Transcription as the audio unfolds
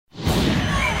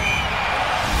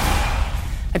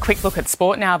A quick look at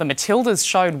sport now. The Matildas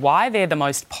showed why they're the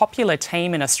most popular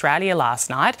team in Australia last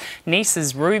night.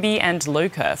 Nice's Ruby and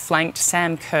Luca flanked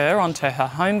Sam Kerr onto her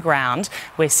home ground,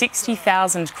 where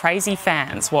 60,000 crazy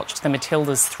fans watched the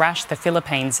Matildas thrash the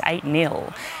Philippines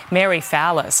 8-0. Mary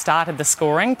Fowler started the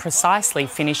scoring, precisely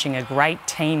finishing a great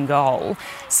team goal.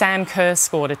 Sam Kerr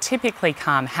scored a typically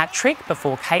calm hat-trick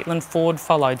before Caitlin Ford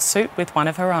followed suit with one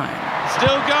of her own.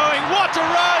 Still going, what a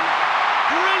run!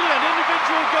 Brilliant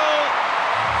individual goal.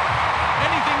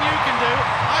 Anything you can do,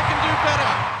 I can do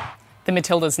better. The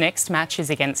Matildas' next match is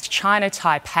against China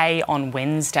Taipei on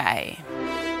Wednesday.